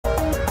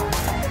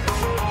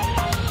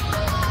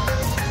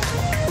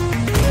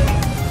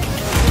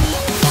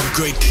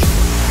great.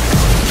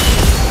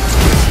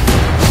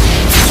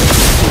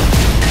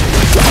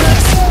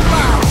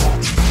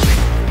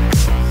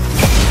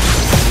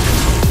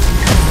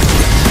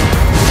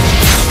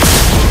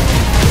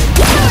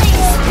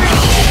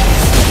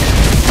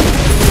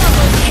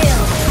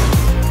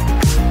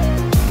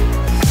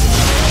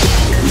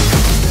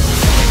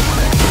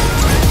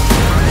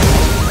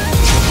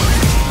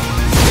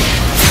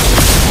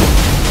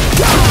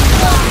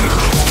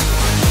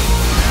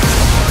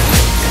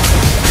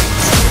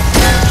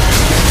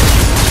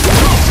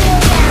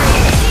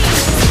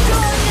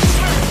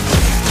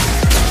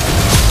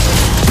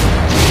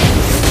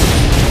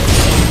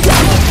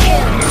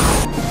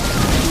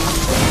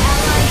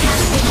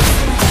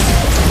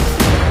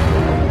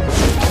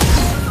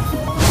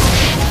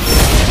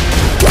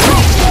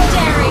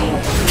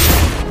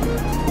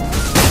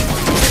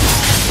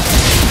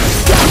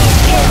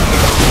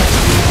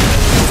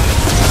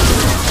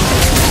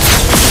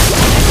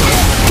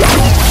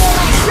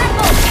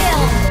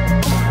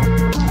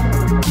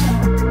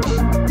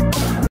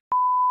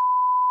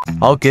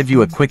 I'll give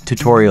you a quick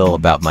tutorial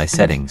about my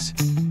settings.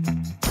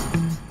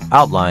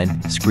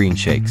 Outline, screen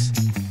shakes.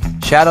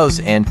 Shadows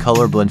and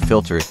color blend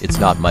filter, it's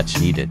not much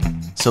needed,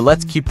 so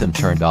let's keep them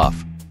turned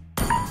off.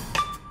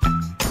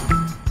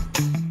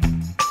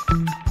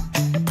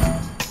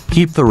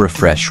 Keep the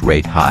refresh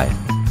rate high.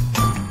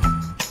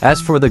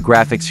 As for the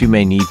graphics, you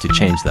may need to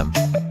change them,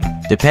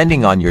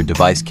 depending on your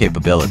device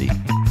capability.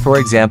 For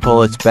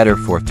example, it's better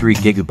for 3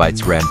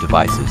 GB RAM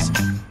devices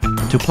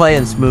to play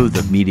in smooth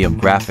of medium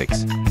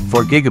graphics.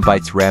 4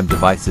 GB RAM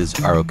devices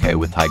are okay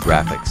with high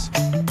graphics,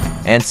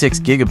 and 6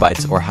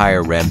 GB or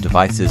higher RAM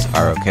devices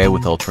are okay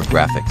with ultra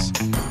graphics.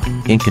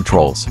 In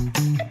controls,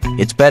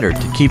 it's better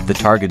to keep the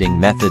targeting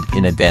method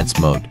in advanced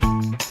mode,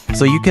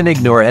 so you can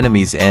ignore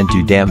enemies and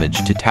do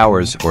damage to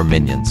towers or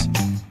minions.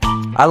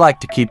 I like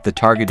to keep the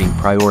targeting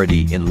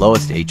priority in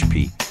lowest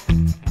HP,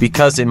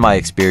 because in my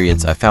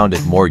experience I found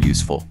it more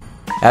useful.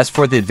 As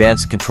for the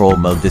advanced control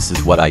mode, this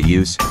is what I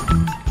use.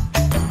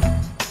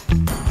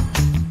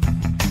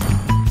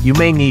 You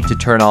may need to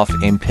turn off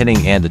aim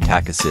pinning and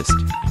attack assist.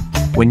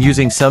 When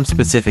using some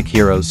specific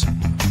heroes,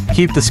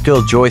 keep the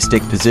skill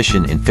joystick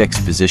position in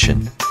fixed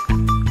position.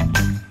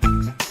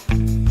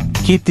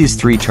 Keep these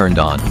 3 turned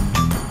on.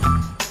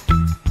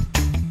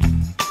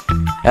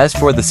 As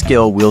for the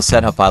skill wheel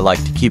setup, I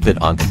like to keep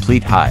it on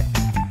complete high,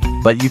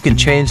 but you can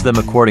change them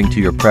according to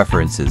your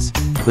preferences.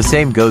 The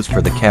same goes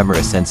for the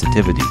camera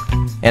sensitivity,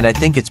 and I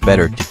think it's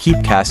better to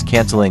keep cast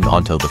cancelling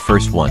onto the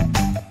first one.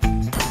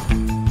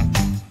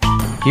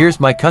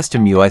 Here's my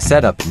custom UI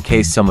setup in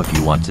case some of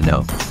you want to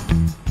know.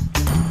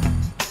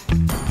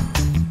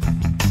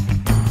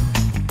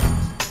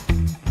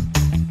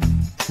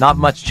 Not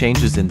much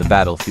changes in the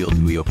battlefield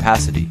UI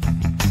opacity.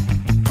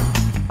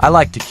 I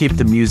like to keep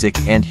the music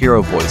and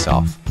hero voice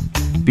off,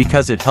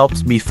 because it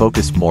helps me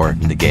focus more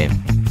in the game.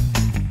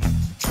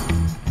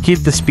 Keep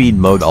the speed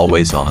mode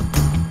always on.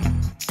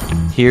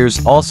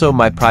 Here's also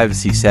my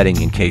privacy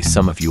setting in case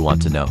some of you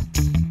want to know.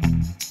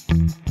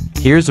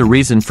 Here's a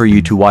reason for you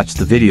to watch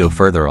the video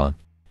further on.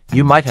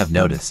 You might have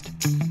noticed,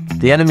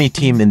 the enemy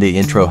team in the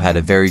intro had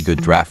a very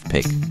good draft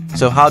pick.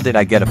 So how did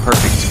I get a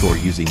perfect score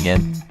using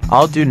Yin?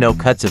 I'll do no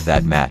cuts of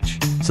that match,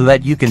 so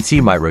that you can see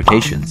my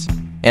rotations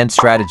and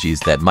strategies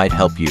that might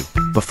help you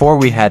before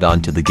we head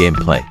on to the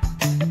gameplay.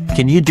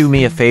 Can you do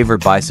me a favor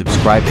by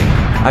subscribing?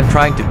 I'm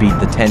trying to beat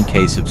the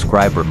 10K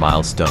subscriber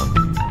milestone,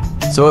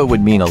 so it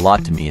would mean a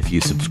lot to me if you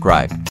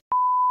subscribe.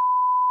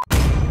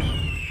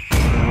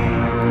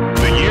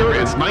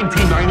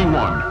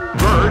 1991.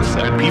 Birds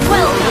and people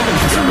are living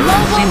together.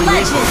 Mlbb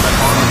Legends.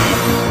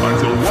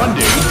 Until one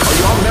day, a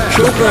young man.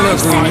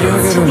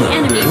 The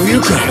enemy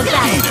reaches the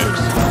battlefield.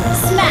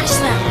 Smash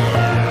them.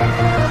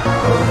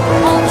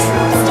 All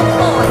troops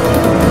deployed.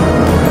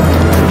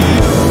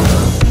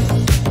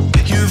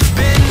 You've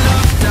been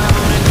knocked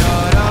down and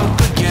got up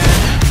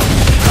again.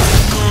 Out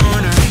the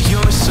corner,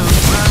 you're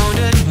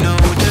surrounded, no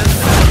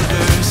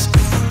defenders.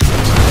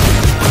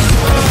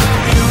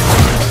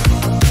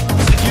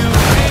 You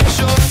reach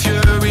your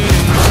fury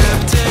and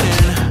kept it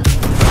in.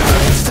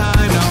 It's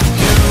time now,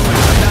 you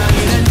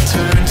ignite and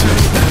turn to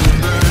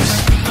embers.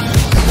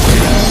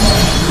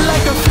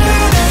 Like a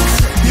phoenix,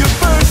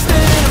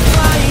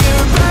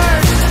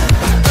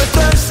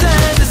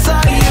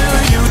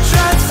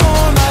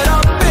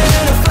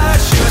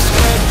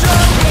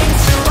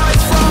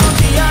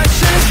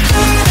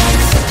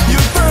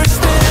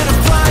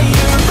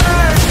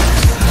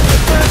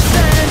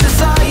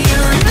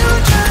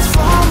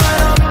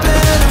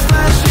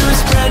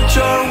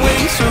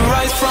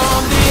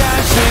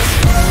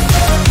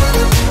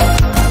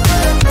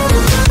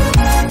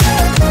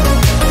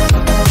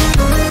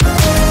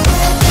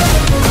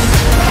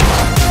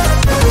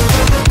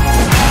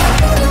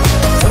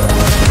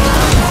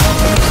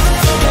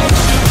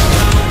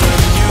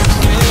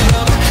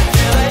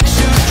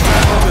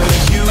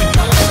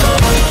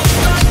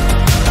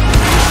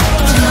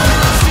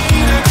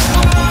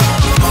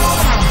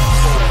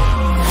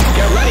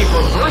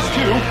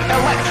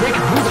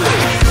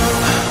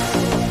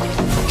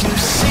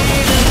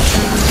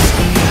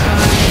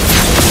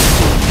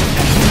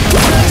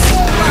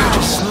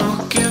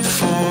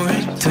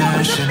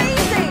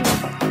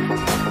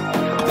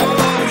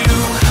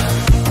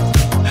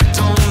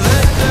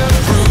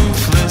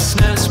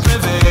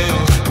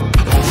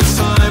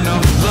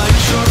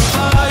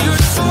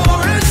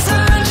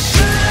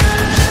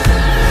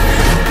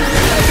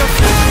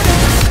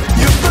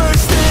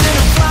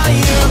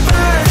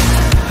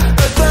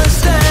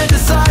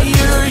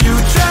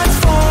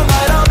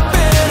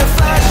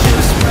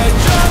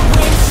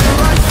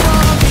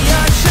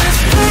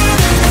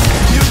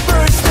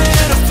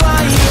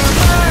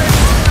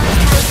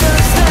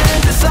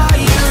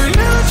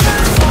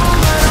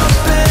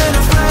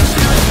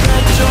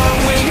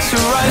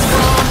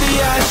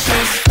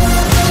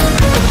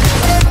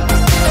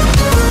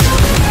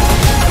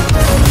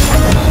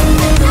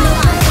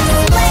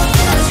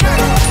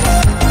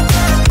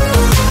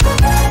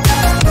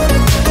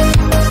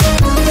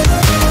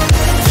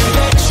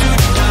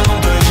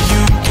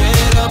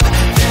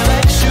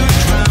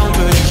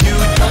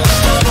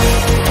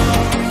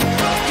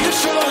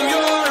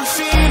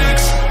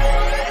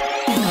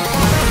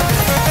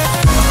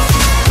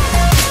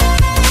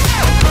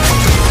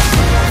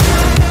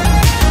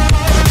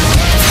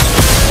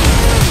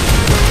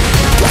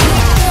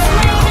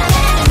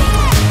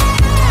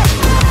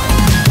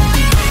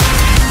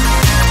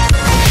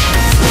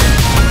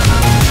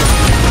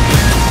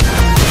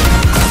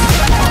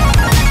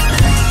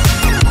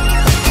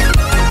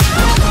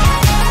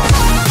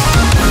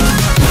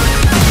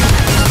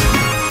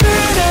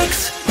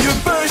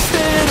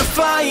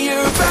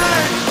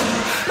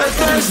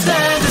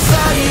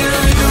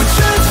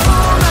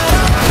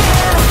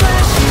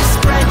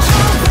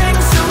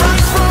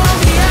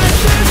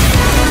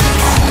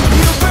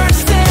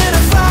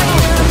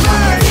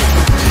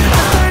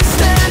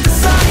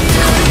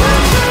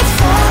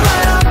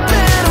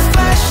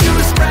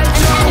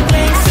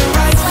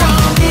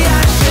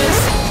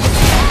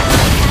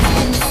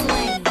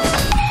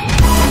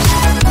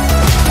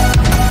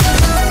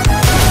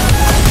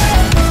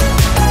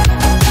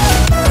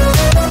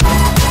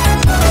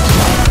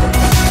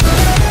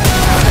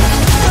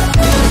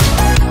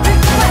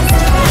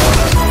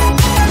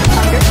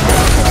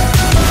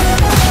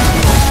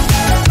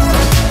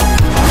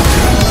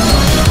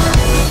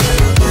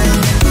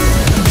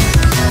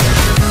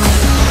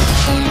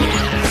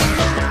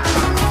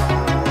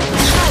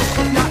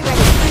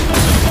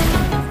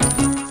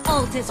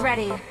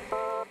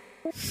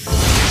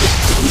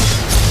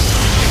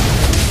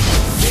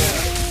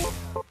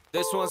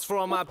 This one's for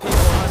all my people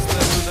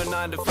hustling through the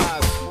 9 to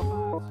 5.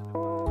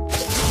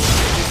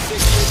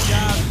 Sick of your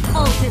job,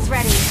 Ult is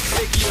ready.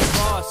 sick of your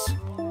boss.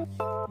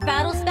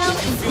 Battle spell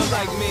in Feel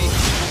like me.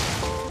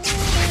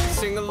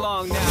 Sing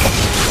along now.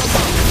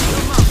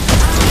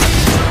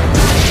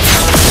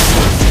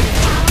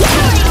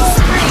 killing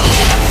spree.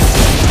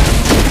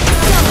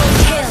 Double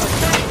kill.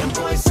 The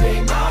boys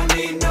sing, I don't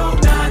need no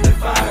 9 to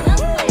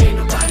 5. Ain't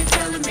nobody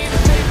telling me to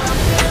pay my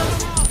bills.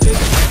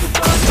 Living like a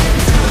boss,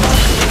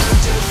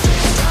 just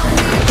sing. I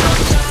don't need no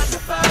 9 to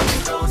 5. You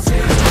gon'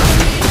 sing. I don't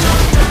need no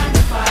 9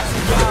 to 5.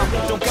 Yo,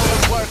 don't gotta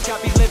work, I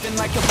be living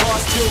like a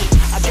boss too.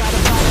 I got a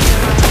body in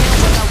my hand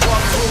when I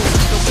walk through.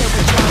 Don't care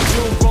what y'all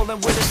do,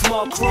 rolling with a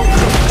small crew.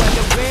 When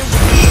the wind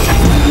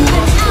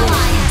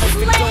Ally has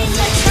slain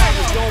the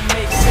turtle. don't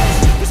make sense.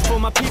 It's for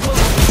my people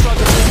who be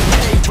struggling to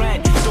pay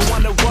rent. Don't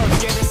wanna work,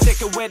 getting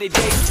sick of where they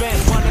day spent.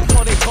 Wanna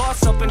call their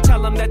boss up and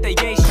tell them that they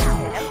ain't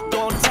shit.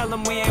 Don't tell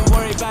them we ain't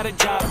worried about a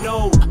job,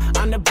 no.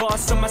 I'm the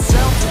boss of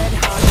myself, head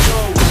honcho.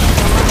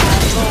 Got my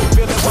eyes low,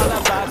 feel it while I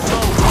vibe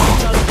slow.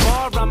 Tell the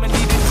bar I'ma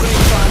need a drink,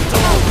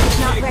 pronto.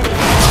 Not ready.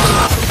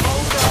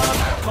 Hold up,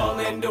 call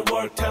in to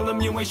work, tell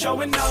them you ain't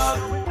showing up.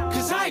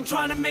 Cause I ain't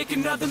trying to make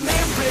another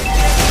man rich.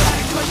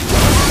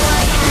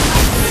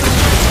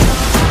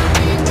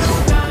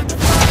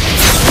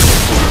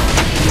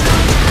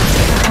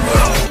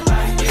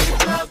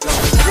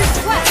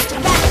 Request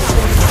backup.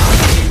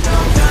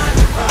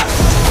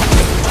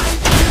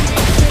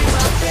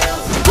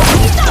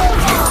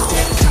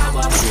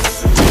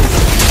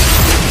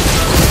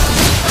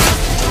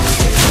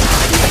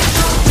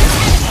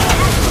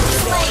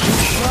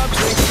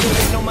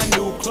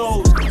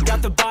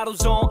 Got the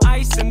bottles on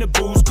ice and the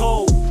booze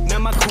cold. Now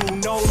my crew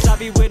knows I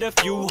be with a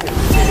few hoes.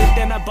 Hit it,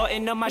 then I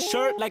button up my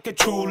shirt like a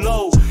true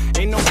low.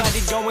 Ain't nobody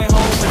going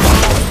home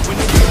alone. When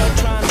the girl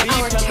tryna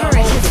leave, Our tell her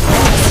turret hold is the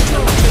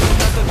phone.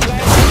 Another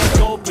glass,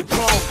 go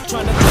Patron.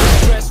 Tryna do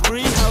stress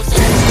free house.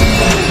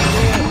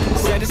 Yeah.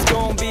 Said it's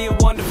gonna be a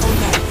wonderful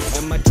night.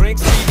 And my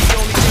drinks be the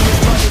only thing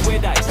that's running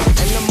with ice.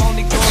 And I'm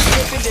only gonna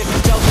flip it if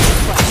it's double the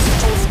price.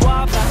 Whole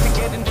squad about to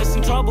get into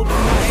some trouble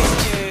tonight.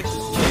 Yeah.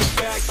 Kick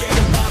back, get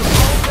a bottle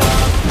rolled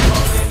up.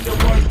 Call in to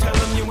work, tell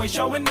them you ain't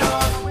showing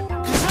up.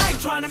 Cause I ain't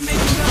tryna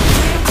make another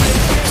man rich.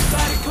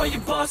 Everybody call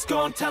your boss,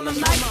 go and tell them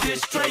like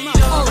this straight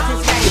up. Ult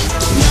is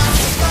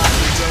ready.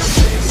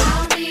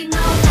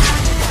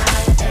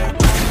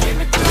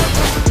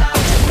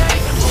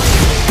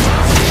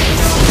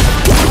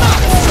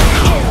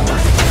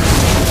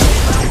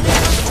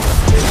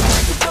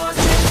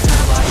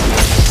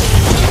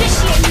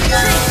 Initiate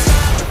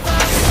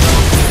retreat.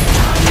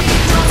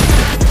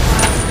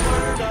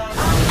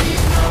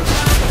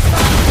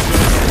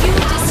 You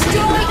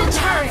destroy the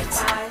turret.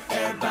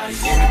 Everybody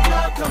in the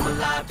club, come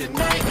alive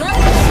tonight.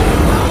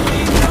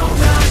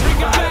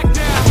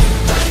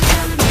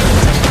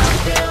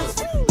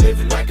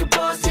 Living like a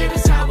boss, yeah,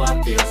 that's how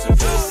I feel. So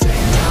just say,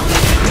 I don't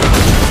need no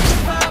 9 to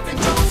 5 and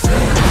don't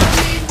say, I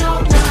don't need no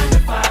 9 to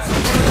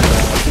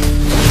 5.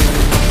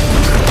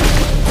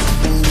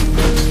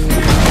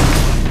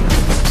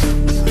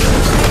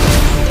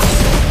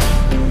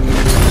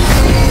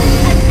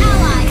 An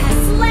ally has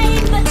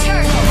slain the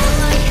turtle.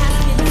 Ally has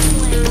been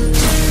slain.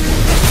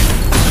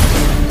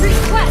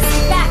 Request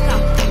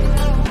backup.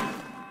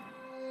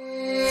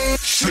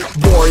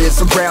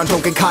 Warriors around,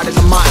 don't get caught in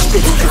the mosh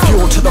pit.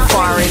 Fuel to the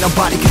fire, ain't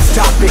nobody can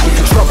stop it.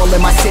 Trouble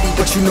in my city,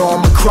 but you know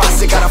I'm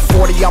across it. Got a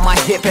 40 on my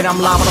hip and I'm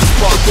liable to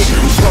spark it.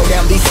 Slow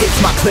down these hits,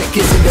 my click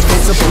is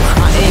indivisible.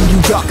 I aim, you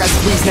duck, I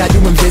squeeze, now you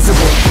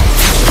invisible.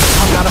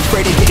 I'm not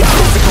afraid to get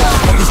physical.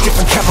 All these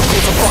different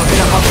chemicals are fucking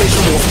up my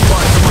visuals.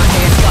 Bloods in my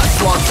hands, got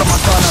slugs on my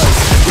gunners.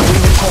 Yo, we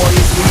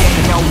notorious, we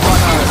ain't no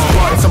runners.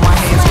 Bloods on my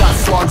hands, got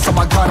slugs on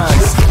my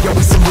gunners. Yo,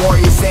 we some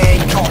warriors, they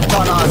ain't called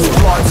gunners.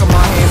 Bloods on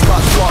my hands,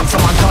 got slugs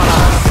on my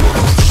gunners.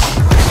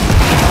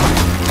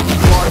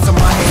 Bloods on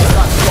my hands,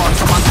 got slugs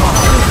on my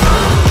gunners.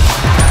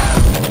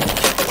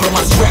 Put on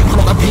my strap, put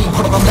on the beat,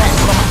 put on the map,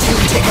 put on my team.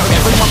 Take out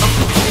every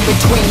motherfucker in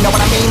between. Know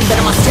what I mean?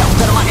 Better myself,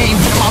 better my aim,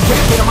 better my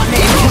rap, better my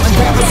name. Killing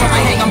rappers on my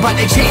hang, I'm by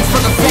their chains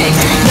for the fame.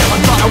 Never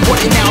thought I would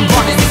it, now I'm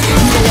running this. You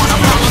don't wanna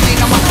follow me,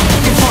 I'm up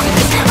in front of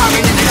this. I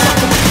read in the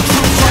jungle with the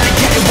truth, trying to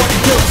get it what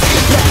it does.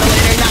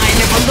 Battling and I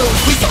never lose,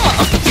 we some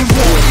motherfucking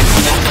warriors.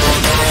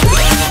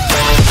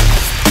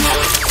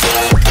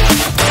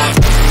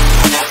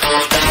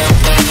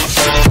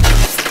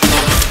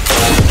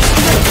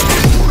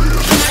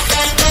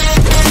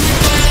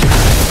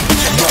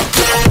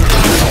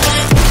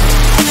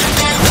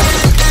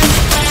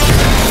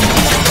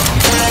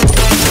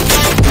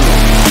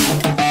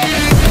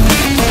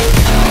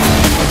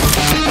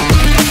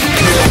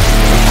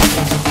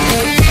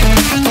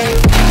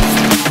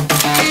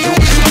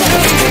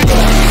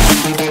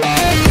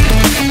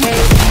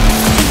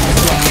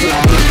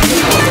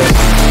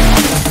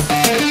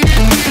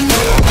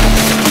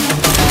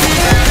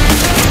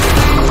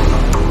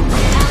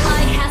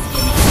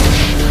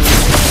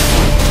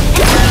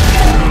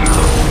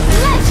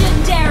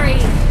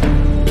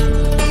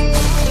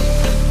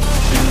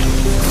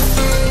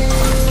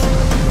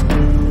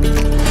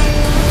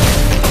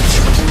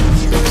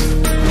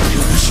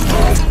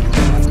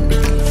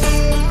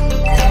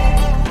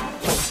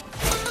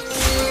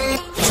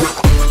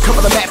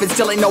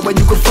 only know where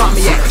you can find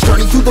me at.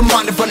 Journey through the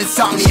mind of an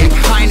insomniac.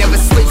 I ain't never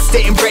sleep,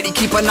 staying ready,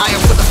 keep an eye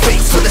out for the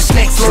fakes. For the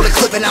snakes, load a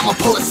clip and I'ma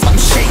pull it, something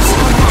shakes.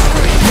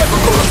 Never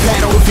go to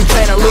battle if you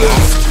plan to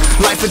lose.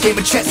 Life a game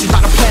of chess, you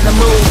gotta plan the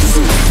moves.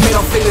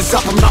 Middle fingers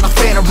up, I'm not a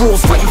fan of rules.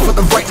 Fighting for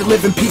the right to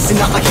live in peace and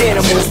not like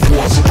animals.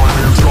 Swords in my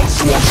hands, got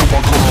swords in my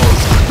gunners.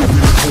 You'll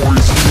be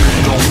notorious if you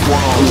ain't no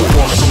runners.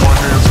 Swords in my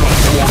hands, got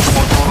swords in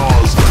my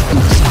gunners.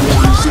 You'll be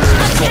glorious,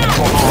 yeah,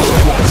 don't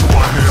runners. Swords in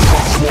my hands,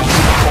 got swords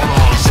in my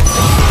gunners.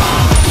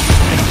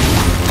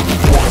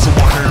 Swords in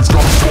my hands,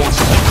 got swords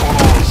in my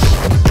gunners.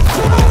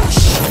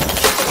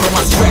 Put on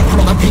my strap, put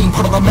on the beam,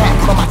 put on the map,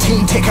 put on my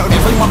team. Take out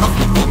every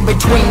motherfucker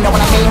between. Know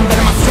what I mean?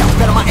 Better myself,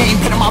 better my aim,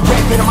 better my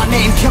rap, better my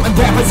name. Killing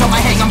rappers on my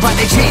hang, I'm by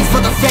their chains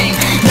for the fame.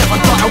 Never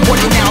thought I would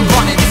it, now I'm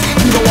running this.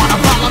 You don't wanna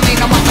follow me,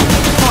 no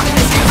motherfucking fun in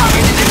this. I've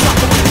been in the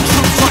jungle with the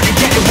truth, trying to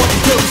get it what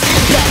it does.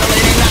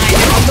 Battling and I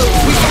ain't never lose.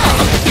 We can all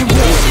up if you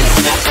lose.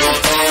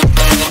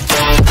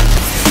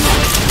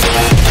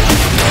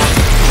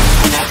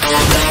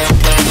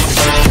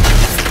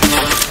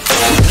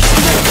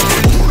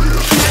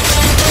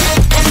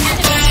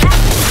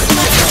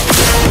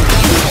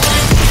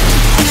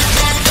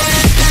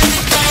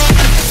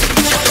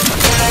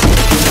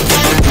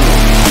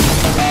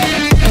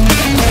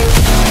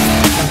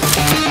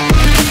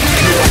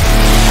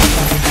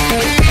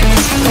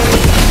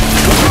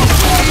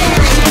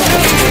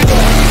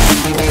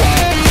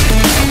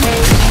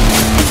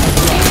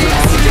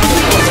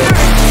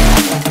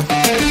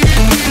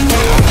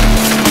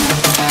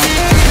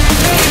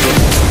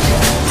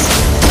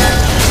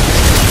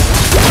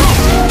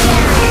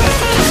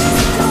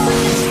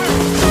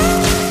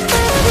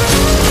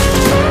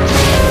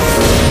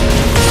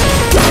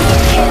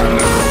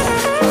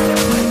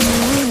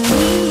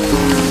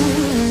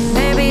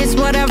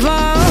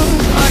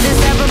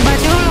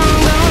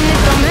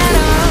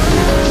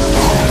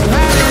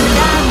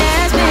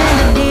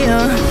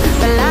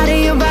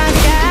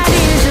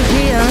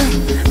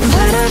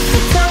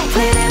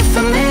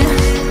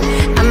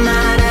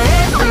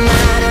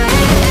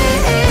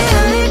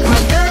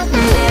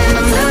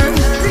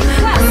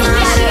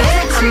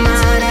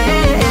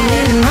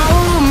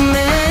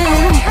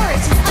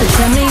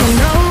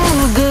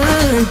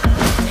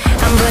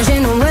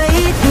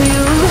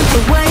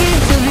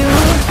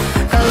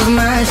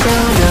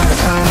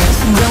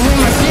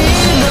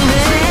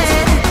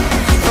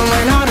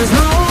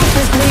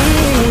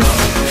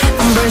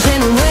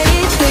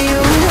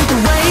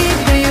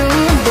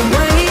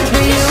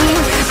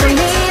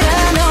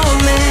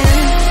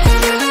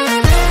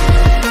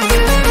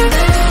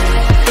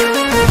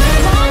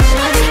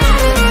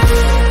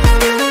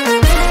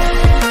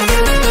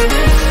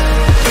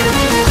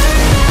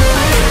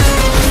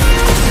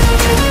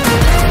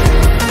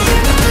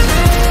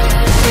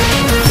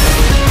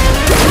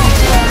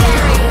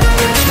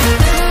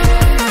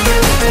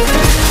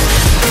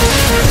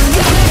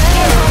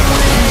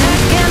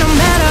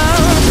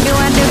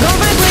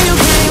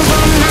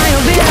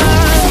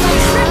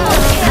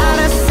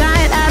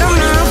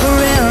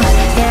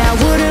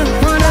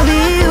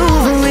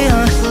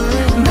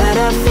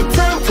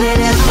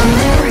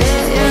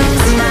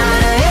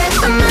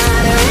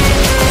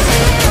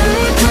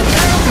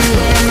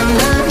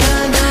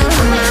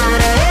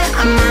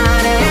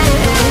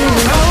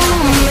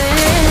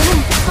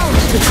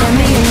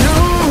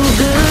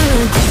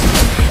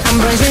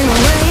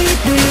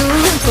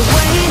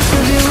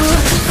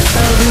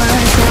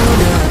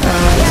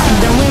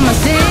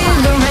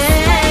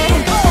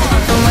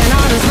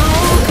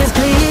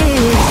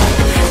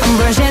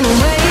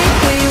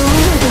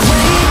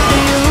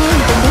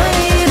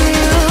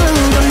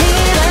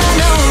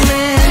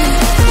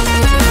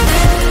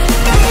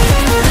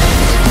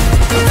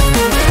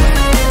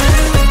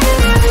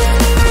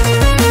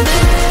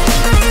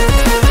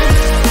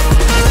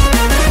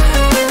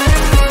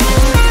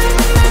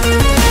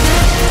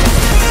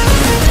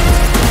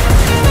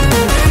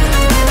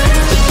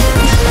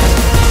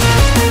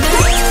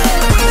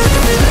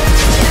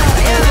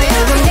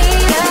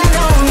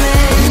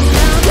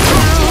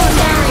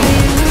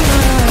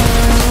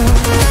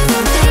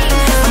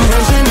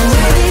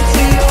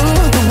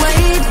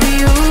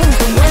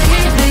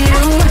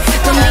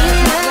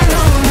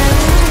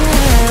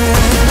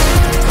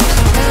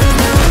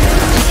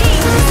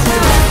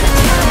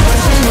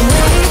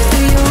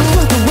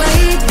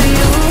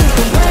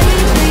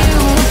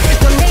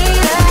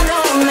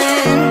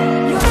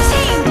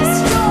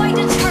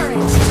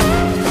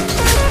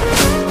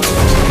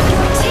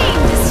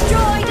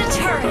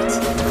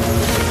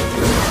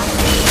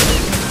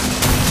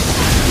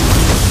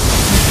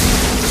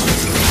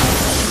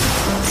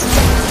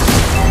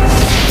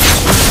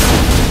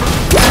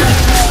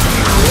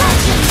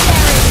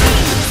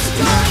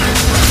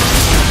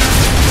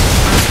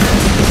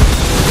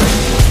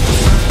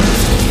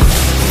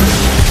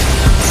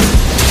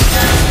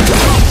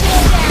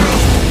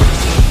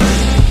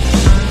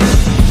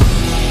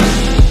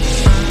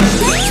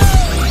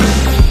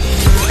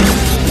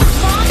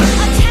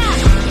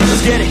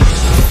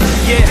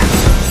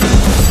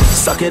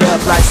 get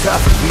up, life's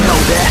tough, you know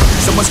that.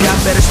 Someone's got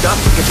better stuff,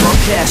 we can throw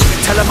cash.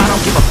 Tell them I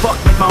don't give a fuck,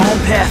 make my own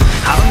path.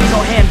 I don't need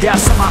no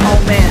handouts, I'm my own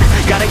man.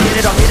 Gotta get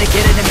it, I'll get it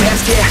in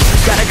advance, yeah.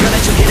 Got a gun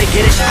that you'll get it,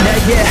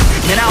 yeah.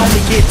 Man, I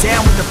only get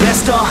down with the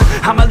best,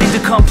 I'ma leave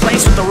the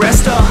complaints with the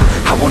rest,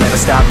 I won't ever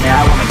stop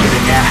now, I'ma get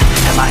it now.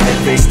 Have my head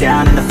face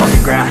down in the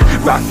fucking ground.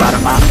 Rock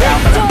bottom, I'm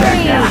down, but I'm back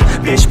now.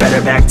 Bitch,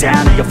 better back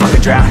down or you'll fucking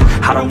drown.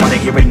 I don't wanna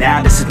hear it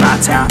now, this is my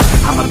town.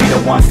 I'ma be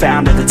the one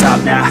found at the top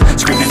now.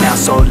 Screaming out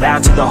so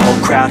loud to the whole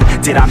crowd.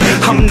 Did I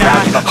make you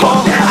proud? Give a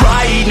fuck now.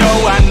 Alright, no,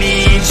 I need